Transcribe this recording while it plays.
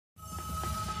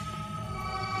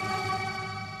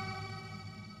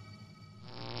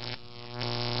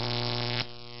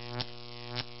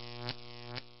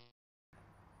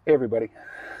Hey everybody.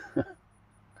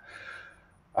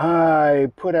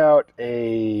 I put out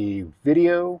a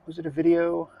video. Was it a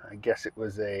video? I guess it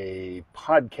was a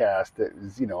podcast that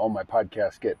was, all my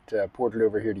podcasts get ported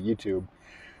over here to YouTube.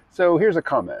 So here's a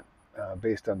comment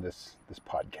based on this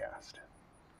podcast.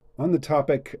 On the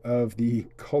topic of the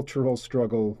cultural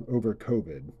struggle over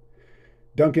COVID,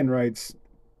 Duncan writes,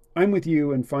 I'm with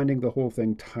you in finding the whole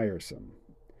thing tiresome.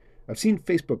 I've seen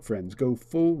Facebook friends go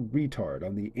full retard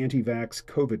on the anti vax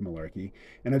COVID malarkey,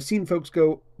 and I've seen folks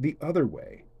go the other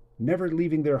way, never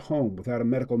leaving their home without a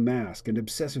medical mask and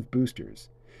obsessive boosters.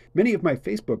 Many of my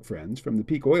Facebook friends from the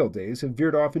peak oil days have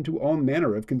veered off into all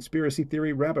manner of conspiracy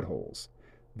theory rabbit holes.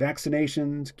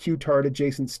 Vaccinations, Q-tard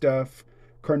adjacent stuff,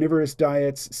 carnivorous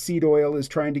diets, seed oil is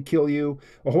trying to kill you,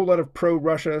 a whole lot of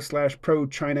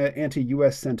pro-Russia/pro-China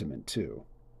anti-US sentiment, too.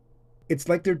 It's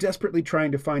like they're desperately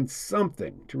trying to find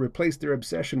something to replace their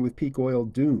obsession with peak oil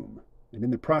doom, and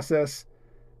in the process,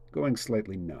 going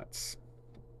slightly nuts.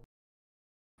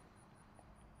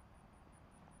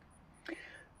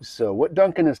 So what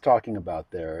Duncan is talking about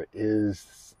there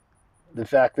is the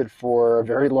fact that for a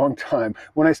very long time,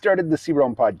 when I started the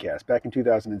C-Realm podcast back in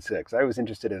 2006, I was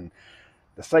interested in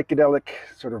the psychedelic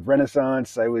sort of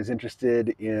renaissance. I was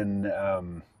interested in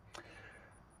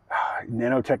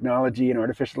nanotechnology and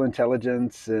artificial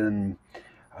intelligence, and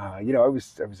I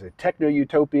was a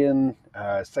techno-utopian,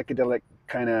 psychedelic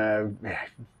kind of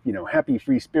happy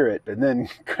free spirit, but then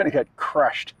kind of got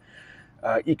crushed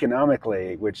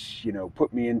economically, which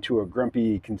put me into a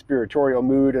grumpy conspiratorial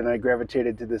mood, and I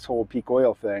gravitated to this whole peak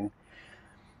oil thing.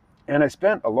 And I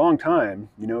spent a long time,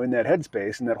 in that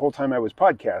headspace, and that whole time I was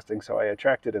podcasting, so I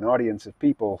attracted an audience of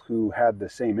people who had the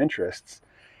same interests.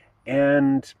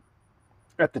 And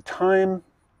at the time,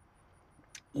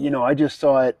 I just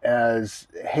saw it as,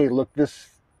 hey, look,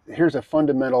 here's a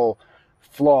fundamental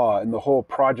flaw in the whole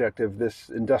project of this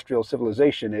industrial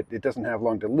civilization. It doesn't have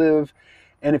long to live.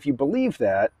 And if you believe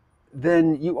that,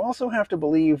 then you also have to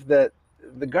believe that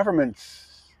the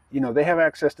governments, they have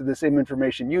access to the same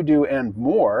information you do and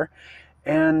more.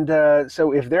 And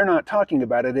so if they're not talking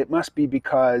about it, it must be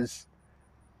because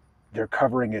they're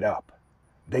covering it up.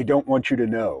 They don't want you to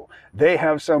know. They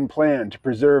have some plan to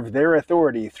preserve their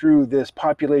authority through this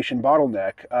population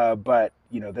bottleneck, but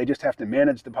they just have to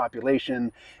manage the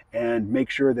population and make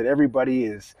sure that everybody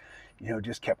is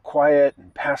just kept quiet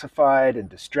and pacified and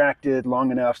distracted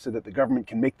long enough so that the government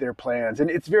can make their plans. And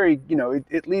it's very,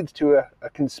 it leads to a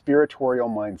conspiratorial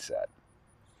mindset.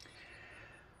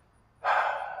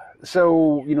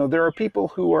 So, there are people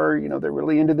who are, they're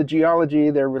really into the geology,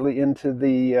 they're really into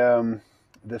the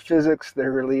physics,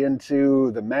 they're really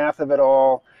into the math of it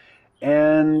all.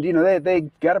 And, they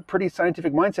got a pretty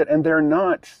scientific mindset, and they're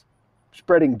not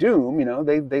spreading doom.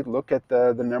 They look at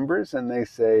the numbers and they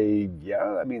say,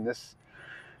 yeah, I mean, this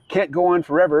can't go on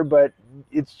forever, but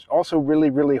it's also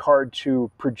really, really hard to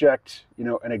project,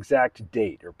 an exact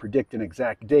date or predict an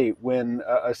exact date when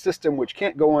a system which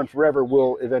can't go on forever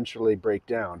will eventually break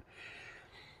down.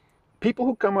 People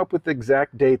who come up with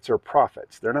exact dates are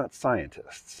prophets. They're not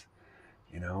scientists.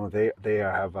 They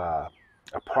have a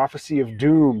prophecy of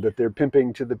doom that they're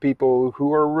pimping to the people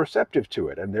who are receptive to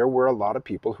it. And there were a lot of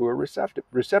people who are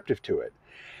receptive to it.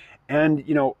 And,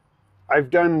 I've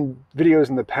done videos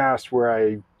in the past where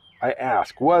I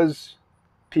ask, was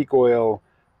peak oil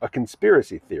a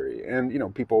conspiracy theory?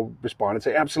 And, people respond and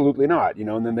say, absolutely not.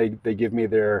 And then they give me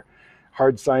their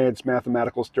hard science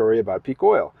mathematical story about peak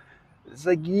oil. It's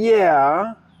like,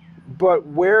 yeah, but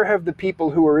where have the people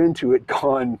who are into it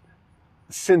gone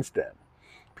since then?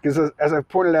 Because as I've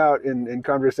pointed out in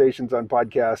conversations on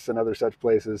podcasts and other such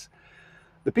places,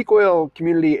 the peak oil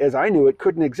community as I knew it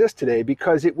couldn't exist today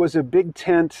because it was a big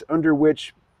tent under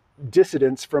which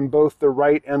dissidents from both the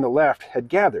right and the left had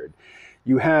gathered.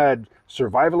 You had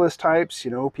survivalist types,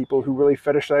 people who really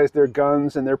fetishized their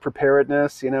guns and their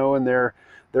preparedness, and their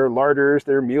larders,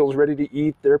 their meals ready to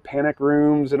eat, their panic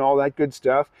rooms and all that good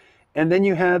stuff. And then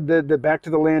you had the back to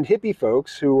the land hippie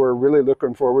folks who were really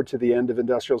looking forward to the end of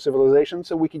industrial civilization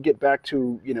so we could get back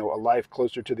to, a life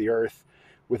closer to the earth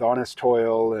with honest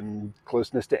toil and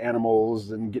closeness to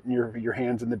animals and getting your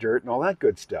hands in the dirt and all that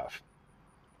good stuff.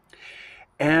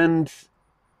 And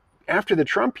after the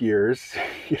Trump years,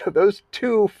 those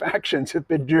two factions have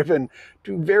been driven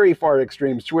to very far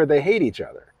extremes to where they hate each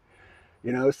other.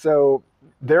 So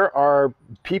there are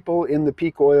people in the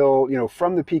peak oil,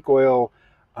 from the peak oil,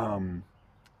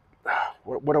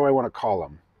 what do I want to call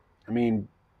them? I mean,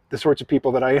 the sorts of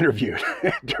people that I interviewed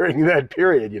during that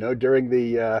period, during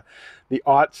the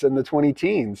aughts and the 20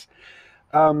 teens.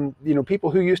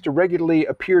 People who used to regularly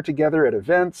appear together at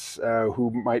events,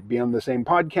 who might be on the same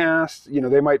podcast,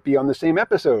 they might be on the same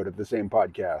episode of the same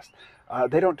podcast.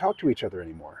 They don't talk to each other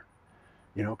anymore,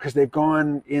 because they've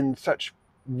gone in such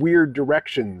weird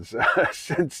directions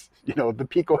since, the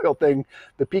peak oil thing,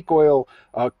 the peak oil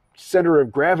center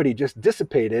of gravity just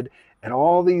dissipated, and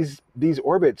all these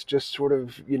orbits just sort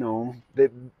of,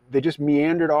 they just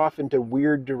meandered off into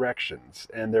weird directions,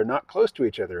 and they're not close to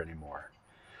each other anymore.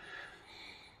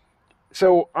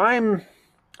 So I'm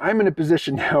in a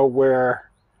position now where,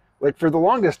 like, for the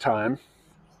longest time,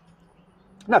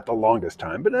 not the longest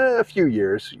time, but a few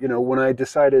years, when I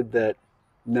decided that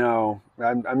no,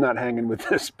 I'm not hanging with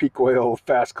this peak oil,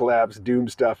 fast collapse, doom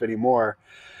stuff anymore,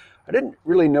 I didn't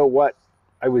really know what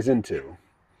I was into.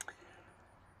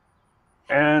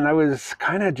 And I was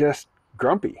kind of just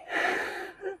grumpy,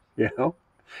 you know?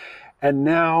 And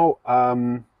now,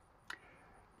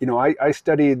 I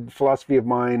studied philosophy of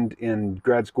mind in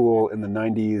grad school in the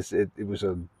 90s. It was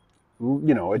a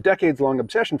decades long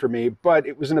obsession for me, but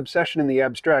it was an obsession in the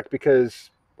abstract because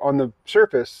on the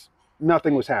surface,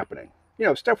 nothing was happening.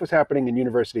 Stuff was happening in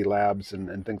university labs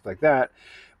and things like that,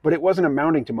 but it wasn't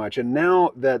amounting to much. And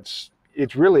now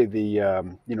it's really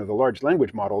the large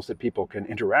language models that people can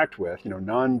interact with.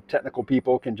 Non-technical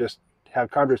people can just have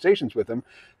conversations with them,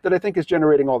 that I think is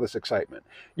generating all this excitement.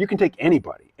 You can take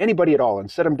anybody at all,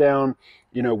 and set them down,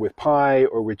 with Pi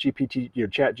or with GPT,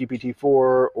 Chat GPT-4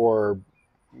 or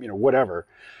whatever,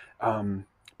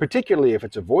 particularly if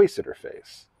it's a voice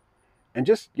interface, and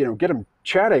just get them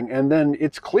chatting, and then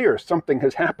it's clear something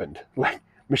has happened. Like,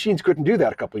 machines couldn't do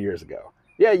that a couple of years ago.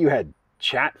 Yeah, you had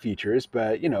chat features,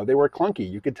 but they were clunky.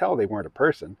 You could tell they weren't a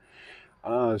person.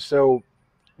 So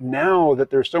now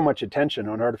that there's so much attention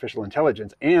on artificial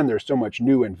intelligence, and there's so much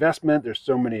new investment, there's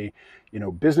so many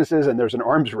businesses, and there's an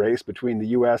arms race between the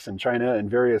US and China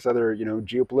and various other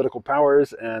geopolitical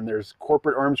powers, and there's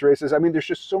corporate arms races. I mean, there's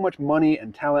just so much money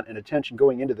and talent and attention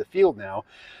going into the field now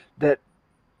that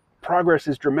progress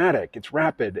is dramatic, it's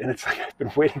rapid, and it's like, I've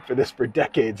been waiting for this for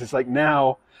decades. It's like,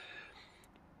 now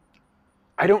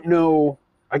I don't know,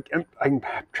 I'm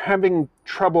having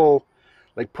trouble,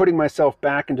 like, putting myself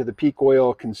back into the peak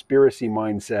oil conspiracy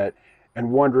mindset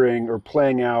and wondering, or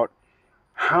playing out,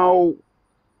 how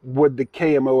would the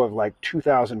KMO of like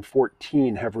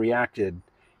 2014 have reacted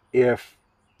if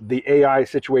the AI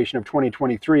situation of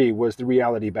 2023 was the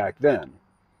reality back then?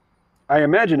 I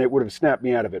imagine it would have snapped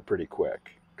me out of it pretty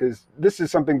quick, because this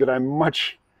is something that I'm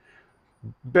much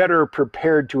better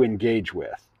prepared to engage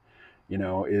with,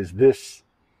 is this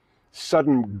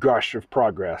sudden gush of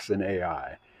progress in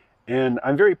AI. And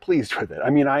I'm very pleased with it. I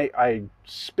mean, I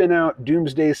spin out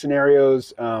doomsday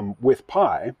scenarios with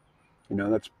Pi.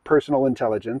 That's personal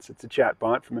intelligence. It's a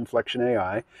chatbot from Inflection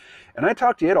AI. And I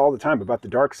talk to it all the time about the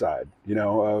dark side,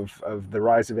 of the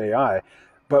rise of AI.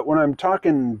 But when I'm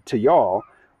talking to y'all,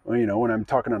 when I'm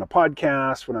talking on a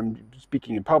podcast, when I'm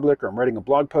speaking in public, or I'm writing a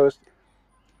blog post,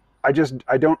 I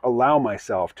don't allow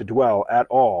myself to dwell at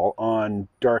all on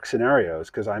dark scenarios,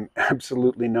 because I'm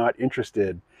absolutely not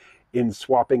interested in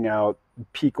swapping out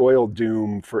peak oil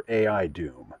doom for AI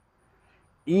doom.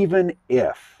 Even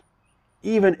if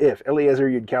Eliezer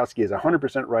Yudkowsky is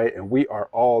 100% right, and we are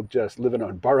all just living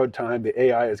on borrowed time, the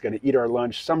AI is going to eat our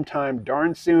lunch sometime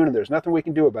darn soon, and there's nothing we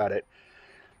can do about it.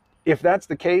 If that's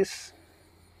the case,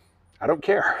 I don't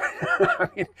care. I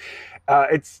mean,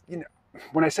 it's,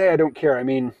 when I say I don't care, I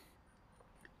mean,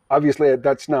 obviously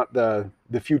that's not the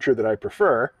future that I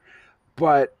prefer,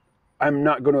 but I'm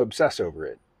not going to obsess over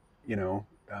it.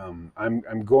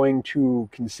 I'm going to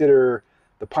consider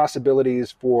the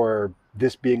possibilities for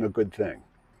this being a good thing,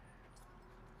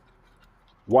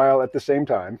 while at the same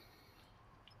time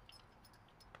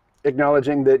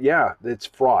acknowledging that, yeah, it's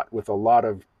fraught with a lot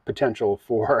of potential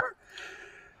for,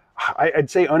 I'd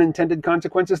say, unintended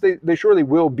consequences. They surely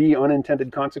will be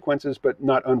unintended consequences, but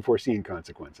not unforeseen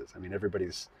consequences. I mean,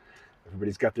 everybody's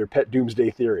got their pet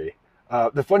doomsday theory.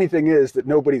 The funny thing is that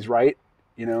nobody's right,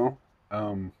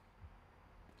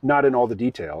 not in all the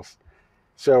details.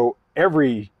 So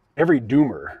every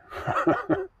doomer,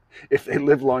 if they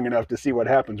live long enough to see what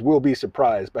happens, will be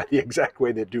surprised by the exact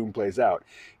way that doom plays out,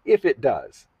 if it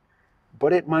does.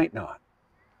 But it might not.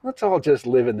 Let's all just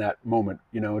live in that moment,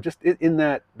 just in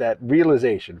that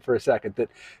realization for a second that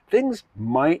things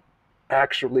might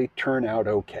actually turn out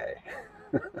okay.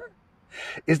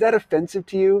 Is that offensive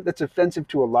to you? That's offensive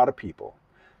to a lot of people.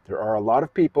 There are a lot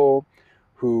of people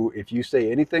who, if you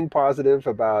say anything positive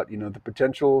about, the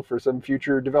potential for some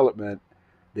future development,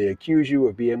 they accuse you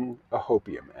of being a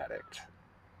HOPIUM addict.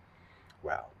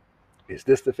 Wow. Is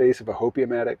this the face of a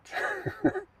HOPIUM addict?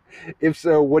 If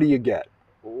so, what do you get?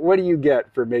 what do you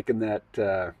get for making that,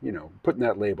 putting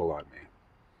that label on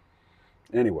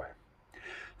me? Anyway,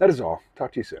 that is all.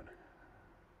 Talk to you soon.